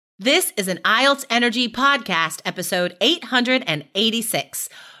This is an IELTS Energy podcast, episode 886.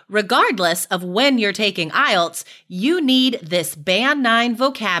 Regardless of when you're taking IELTS, you need this Band 9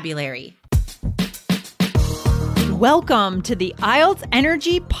 vocabulary. Welcome to the IELTS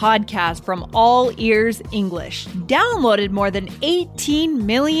Energy podcast from All Ears English, downloaded more than 18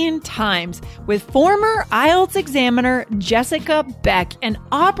 million times with former IELTS examiner Jessica Beck and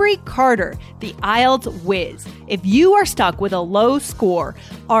Aubrey Carter, the IELTS whiz. If you are stuck with a low score,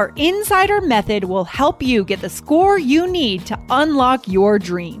 our insider method will help you get the score you need to unlock your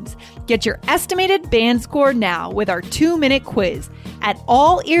dreams. Get your estimated band score now with our 2-minute quiz at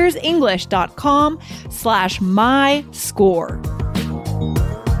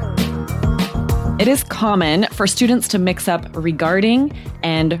allearsenglish.com/myscore. It is common for students to mix up regarding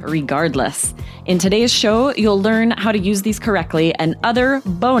and regardless. In today's show, you'll learn how to use these correctly and other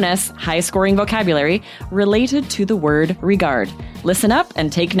bonus high-scoring vocabulary related to the word regard. Listen up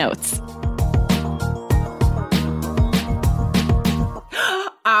and take notes.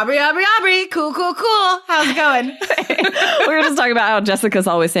 Aubrey, cool. How's it going? We were just talking about how Jessica's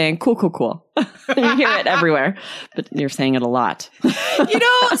always saying, cool. You hear it everywhere, but you're saying it a lot. So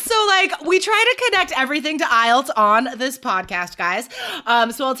we try to connect everything to IELTS on this podcast, guys.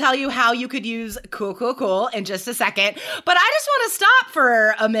 So I'll tell you how you could use cool in just a second. But I just want to stop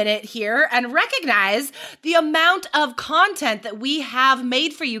for a minute here and recognize the amount of content that we have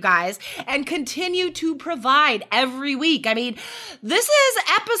made for you guys and continue to provide every week. I mean, this is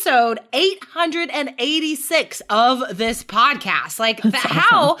episode 886 of this podcast.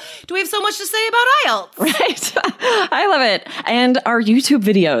 How do we have so much to say about IELTS? Right. I love it. And our YouTube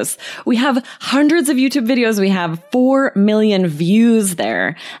videos. We have hundreds of YouTube videos. We have 4 million views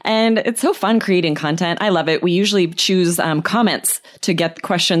there. And it's so fun creating content. I love it. We usually choose comments to get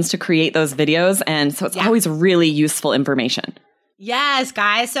questions to create those videos. And so it's always really useful information. Yes,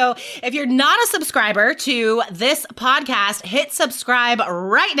 guys. So if you're not a subscriber to this podcast, hit subscribe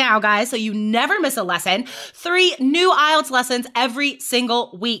right now, guys, so you never miss a lesson. 3 new IELTS lessons every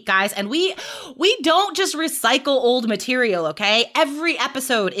single week, guys. And we don't just recycle old material, okay? Every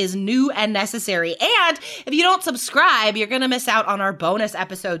episode is new and necessary. And if you don't subscribe, you're going to miss out on our bonus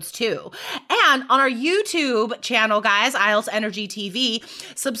episodes too. And on our YouTube channel, guys, IELTS Energy TV,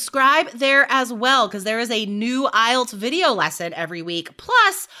 subscribe there as well, because there is a new IELTS video lesson every week,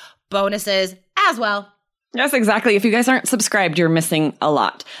 plus bonuses as well. Yes, exactly. If you guys aren't subscribed, you're missing a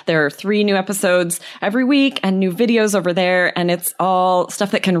lot. There are 3 new episodes every week and new videos over there. And it's all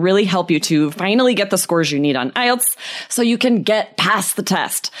stuff that can really help you to finally get the scores you need on IELTS so you can get past the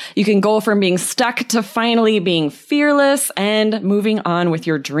test. You can go from being stuck to finally being fearless and moving on with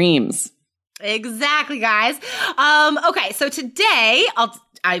your dreams. Exactly, guys. Okay, so today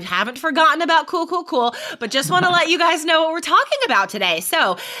I haven't forgotten about cool, but just want to let you guys know what we're talking about today.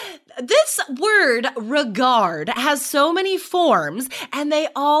 So this word regard has so many forms and they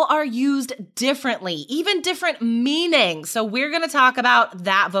all are used differently, even different meanings. So we're going to talk about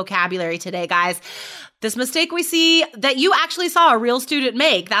that vocabulary today, guys. This mistake we see that you actually saw a real student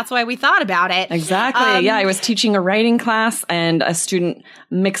make. That's why we thought about it. Exactly. I was teaching a writing class and a student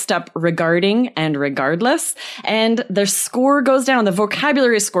mixed up regarding and regardless. And their score goes down. The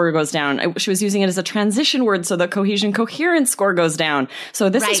vocabulary score goes down. She was using it as a transition word, so the cohesion coherence score goes down. So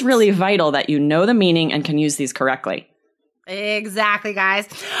this is really vital that you know the meaning and can use these correctly. Exactly, guys.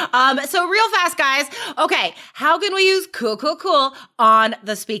 So real fast, guys. Okay, how can we use cool on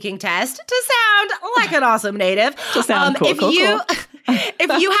the speaking test to sound like an awesome native? To sound cool.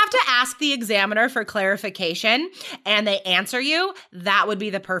 If you have to ask the examiner for clarification and they answer you, that would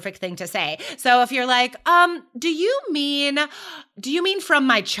be the perfect thing to say. So if you're like, do you mean from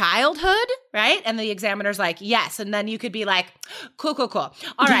my childhood, right? And the examiner's like, yes. And then you could be like, cool.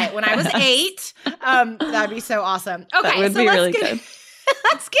 All right, when I was 8, that'd be so awesome. Okay, that would be really good.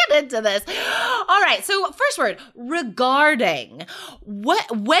 Let's get into this. All right. So first word, regarding.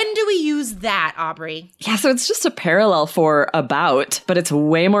 When do we use that, Aubrey? Yeah. So it's just a parallel for about, but it's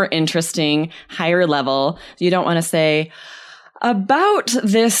way more interesting, higher level. You don't want to say, about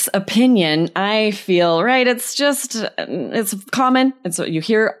this opinion, I feel, right? It's common. It's what you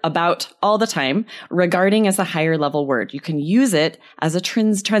hear about all the time. Regarding is a higher level word. You can use it as a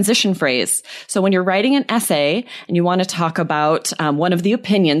transition phrase. So when you're writing an essay and you want to talk about one of the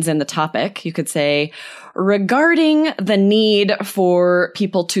opinions in the topic, you could say, regarding the need for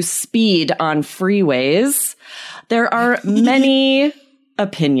people to speed on freeways, there are many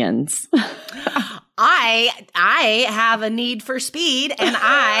opinions. I have a need for speed and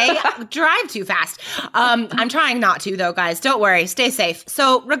I drive too fast. I'm trying not to though, guys. Don't worry. Stay safe.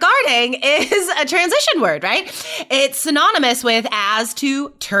 So regarding is a transition word, right? It's synonymous with as to,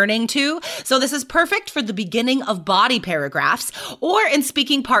 turning to. So this is perfect for the beginning of body paragraphs or in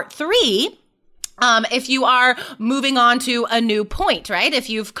speaking part 3. If you are moving on to a new point, right? If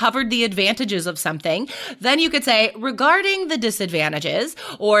you've covered the advantages of something, then you could say regarding the disadvantages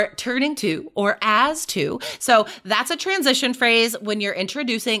or turning to or as to. So that's a transition phrase when you're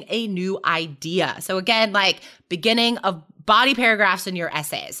introducing a new idea. So again, like beginning of body paragraphs in your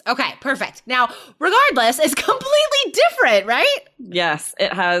essays. Okay, perfect. Now, regardless is completely different, right? Yes,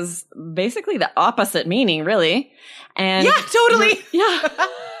 it has basically the opposite meaning, really. And yeah, totally. Yeah.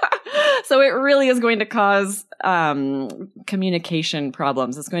 So it really is going to cause communication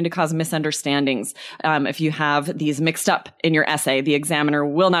problems. It's going to cause misunderstandings. If you have these mixed up in your essay, the examiner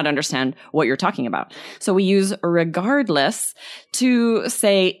will not understand what you're talking about. So we use regardless to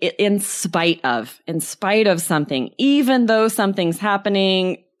say in spite of something, even though something's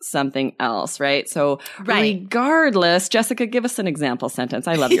happening, something else, right? So regardless, Jessica, give us an example sentence.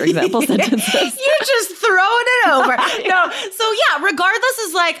 I love your example sentences. You're just throwing it over. No. So yeah, regardless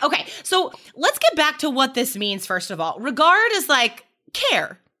is like, okay, so let's get back to what this means first of all. Regard is like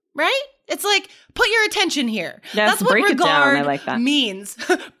care, right? It's like, put your attention here. Yes, that's what break regard it down. I like that. means.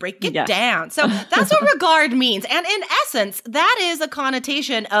 Break it down. So that's what regard means. And in essence, that is a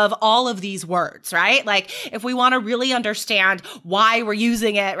connotation of all of these words, right? Like if we want to really understand why we're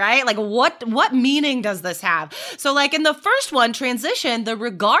using it, right? Like what meaning does this have? So like in the first one, transition, the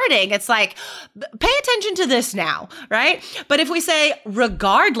regarding, it's like, pay attention to this now, right? But if we say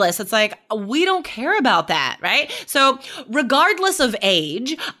regardless, it's like, we don't care about that, right? So regardless of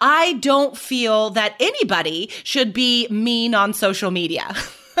age, I don't feel that anybody should be mean on social media.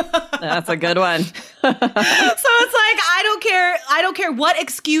 That's a good one. So it's like, I don't care what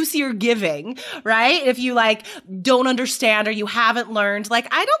excuse you're giving, right? If you like don't understand or you haven't learned, like,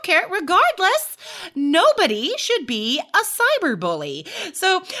 I don't care. Regardless, nobody should be a cyberbully.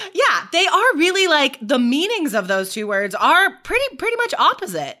 So yeah, they are really like the meanings of those two words are pretty much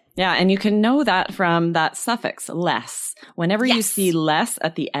opposite. Yeah, and you can know that from that suffix, less. Whenever you see less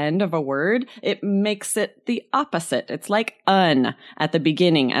at the end of a word, it makes it the opposite. It's like un at the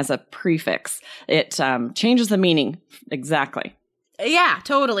beginning as a prefix. It changes the meaning. Exactly. Yeah,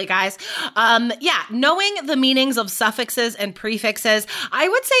 totally, guys. Knowing the meanings of suffixes and prefixes, I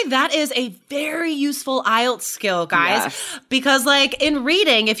would say that is a very useful IELTS skill, guys. Yes. Because like in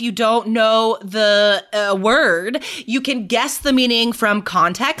reading, if you don't know the word, you can guess the meaning from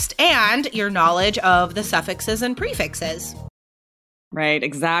context and your knowledge of the suffixes and prefixes. Right,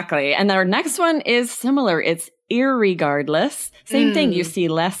 exactly. And our next one is similar. It's irregardless. Same thing. You see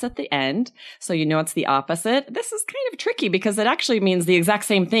less at the end, so you know it's the opposite. This is kind of tricky because it actually means the exact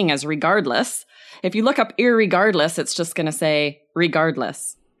same thing as regardless. If you look up irregardless, it's just going to say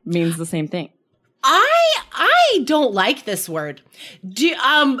regardless. Means the same thing. I don't like this word.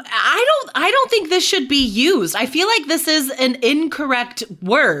 I don't think this should be used. I feel like this is an incorrect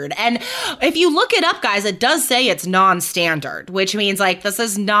word. And if you look it up, guys, it does say it's non-standard, which means like this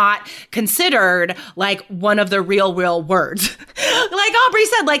is not considered like one of the real words. Like Aubrey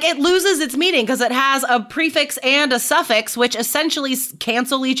said, like it loses its meaning because it has a prefix and a suffix, which essentially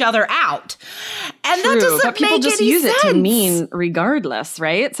cancel each other out. And True, that doesn't but people make just any use sense. it to mean regardless,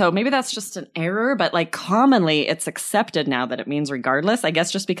 right? So maybe that's just an error, but like commonly it's accepted now that it means regardless. I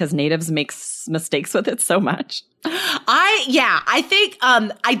guess just because natives make mistakes with it so much. I think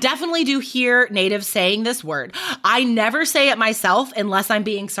I definitely do hear natives saying this word. I never say it myself unless I'm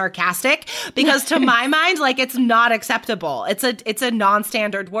being sarcastic because to my mind, like it's not acceptable. It's a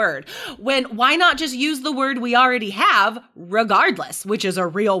non-standard word. Why not just use the word we already have, regardless, which is a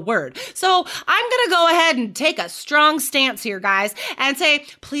real word. So I'm going to go ahead and take a strong stance here, guys, and say,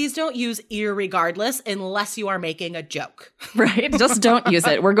 please don't use irregardless unless you are making a joke. Right? Just don't use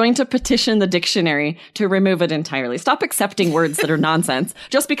it. We're going to petition the dictionary to remove it entirely. Stop accepting words that are nonsense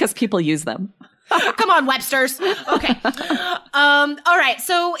just because people use them. Come on, Websters. Okay. All right.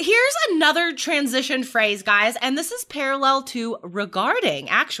 So here's another transition phrase, guys. And this is parallel to regarding,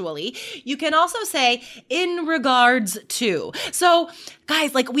 actually. You can also say in regards to. So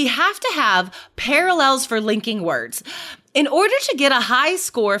guys, like we have to have parallels for linking words. In order to get a high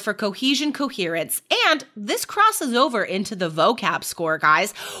score for cohesion coherence, and this crosses over into the vocab score,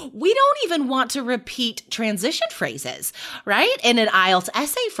 guys, we don't even want to repeat transition phrases, right? In an IELTS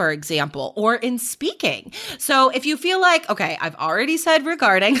essay, for example, or in speaking. So if you feel like, okay, I've already said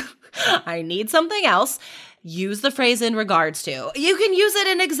regarding, I need something else, use the phrase in regards to. You can use it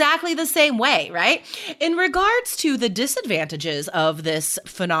in exactly the same way, right? In regards to the disadvantages of this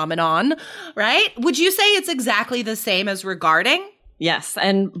phenomenon, right? Would you say it's exactly the same as regarding? Yes.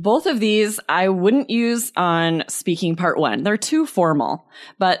 And both of these I wouldn't use on speaking part 1. They're too formal.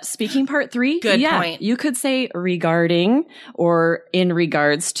 But speaking part 3, Good point. You could say regarding or in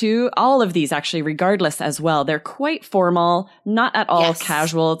regards to. All of these actually, regardless as well. They're quite formal, not at all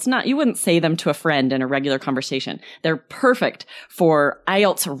casual. It's not, you wouldn't say them to a friend in a regular conversation. They're perfect for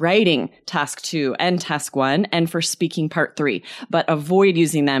IELTS writing task 2 and task 1 and for speaking part 3, but avoid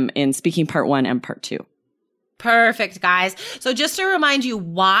using them in speaking part 1 and part 2. Perfect, guys. So just to remind you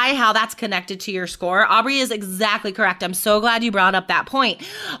how that's connected to your score, Aubrey is exactly correct. I'm so glad you brought up that point.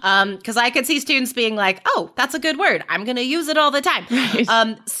 Because I could see students being like, oh, that's a good word. I'm going to use it all the time.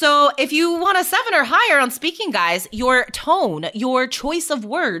 Right. So if you want a 7 or higher on speaking, guys, your tone, your choice of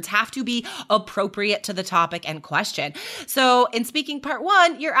words have to be appropriate to the topic and question. So in speaking part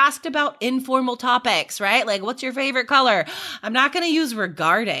 1, you're asked about informal topics, right? Like, what's your favorite color? I'm not going to use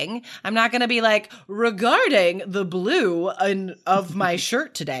regarding. I'm not going to be like, regarding the blue of my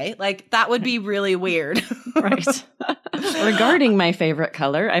shirt today. Like, that would be really weird. Right. Regarding my favorite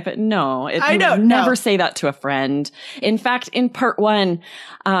color, never say that to a friend. In fact, in part 1,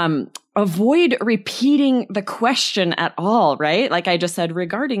 avoid repeating the question at all, right? Like I just said,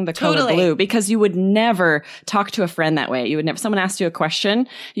 regarding the color blue, because you would never talk to a friend that way. You would never, someone asked you a question,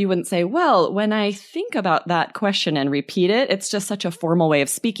 you wouldn't say, well, when I think about that question and repeat it, it's just such a formal way of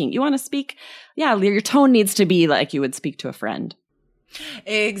speaking. You want to speak, your tone needs to be like you would speak to a friend.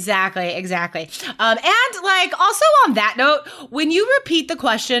 Exactly. And like also on that note, when you repeat the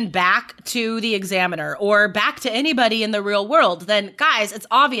question back to the examiner or back to anybody in the real world, then guys, it's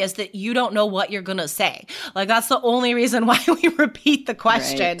obvious that you don't know what you're going to say. Like that's the only reason why we repeat the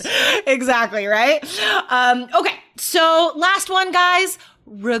question. Right. Exactly. Right. Okay. So last one, guys.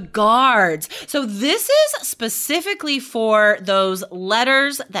 Regards. So this is specifically for those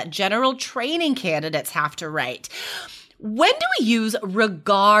letters that general training candidates have to write. When do we use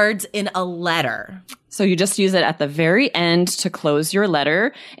regards in a letter? So you just use it at the very end to close your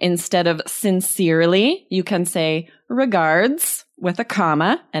letter. Instead of sincerely, you can say regards with a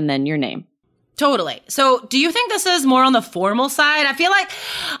comma and then your name. Totally. So do you think this is more on the formal side? I feel like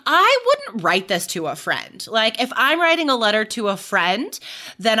I wouldn't write this to a friend. Like if I'm writing a letter to a friend,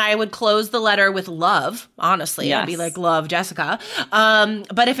 then I would close the letter with love. Honestly, yes. I'd be like, love, Jessica.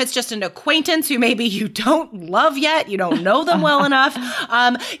 But if it's just an acquaintance who maybe you don't love yet, you don't know them well enough,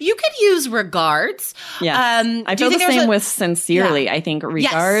 you could use regards. Yeah. I feel the same with sincerely. Yeah. I think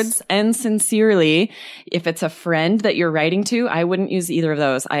regards and sincerely, if it's a friend that you're writing to, I wouldn't use either of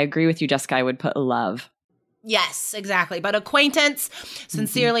those. I agree with you, Jessica. I would put love. Yes, exactly. But acquaintance,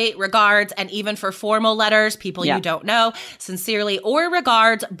 sincerely, regards, and even for formal letters, people you don't know, sincerely or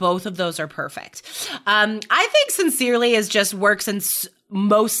regards, both of those are perfect. I think sincerely works in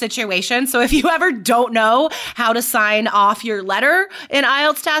most situations. So if you ever don't know how to sign off your letter in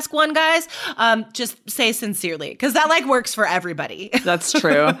IELTS Task 1, guys, just say sincerely because that works for everybody. That's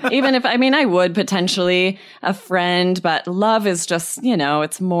true. Even if, I would potentially a friend, but love is just,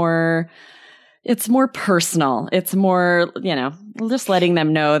 it's more personal. It's more, just letting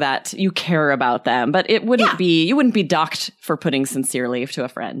them know that you care about them. But it wouldn't be, you wouldn't be docked for putting sincerely to a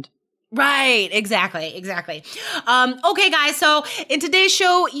friend. Right. Exactly. Okay, guys. So in today's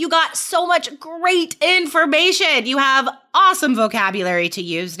show, you got so much great information. You have awesome vocabulary to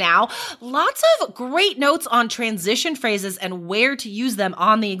use now. Lots of great notes on transition phrases and where to use them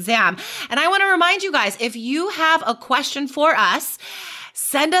on the exam. And I want to remind you guys, if you have a question for us,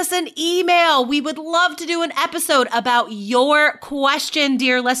 send us an email. We would love to do an episode about your question,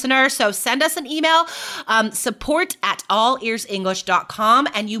 dear listener. So send us an email, support@allearsenglish.com,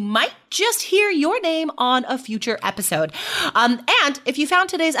 and you might just hear your name on a future episode. And if you found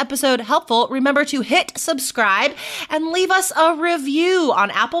today's episode helpful, remember to hit subscribe and leave us a review on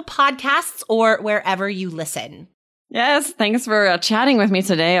Apple Podcasts or wherever you listen. Yes, thanks for chatting with me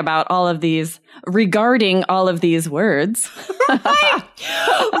today about regarding all of these words. Right.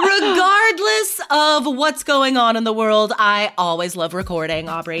 Regardless of what's going on in the world, I always love recording,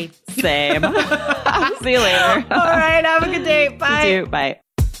 Aubrey. Same. See you later. All right, have a good day. Bye. You too. Bye.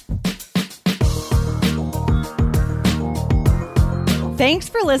 Thanks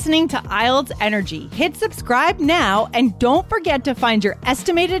for listening to IELTS Energy. Hit subscribe now and don't forget to find your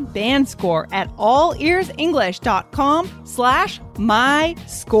estimated band score at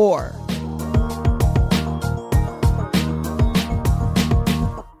allearsenglish.com/myscore.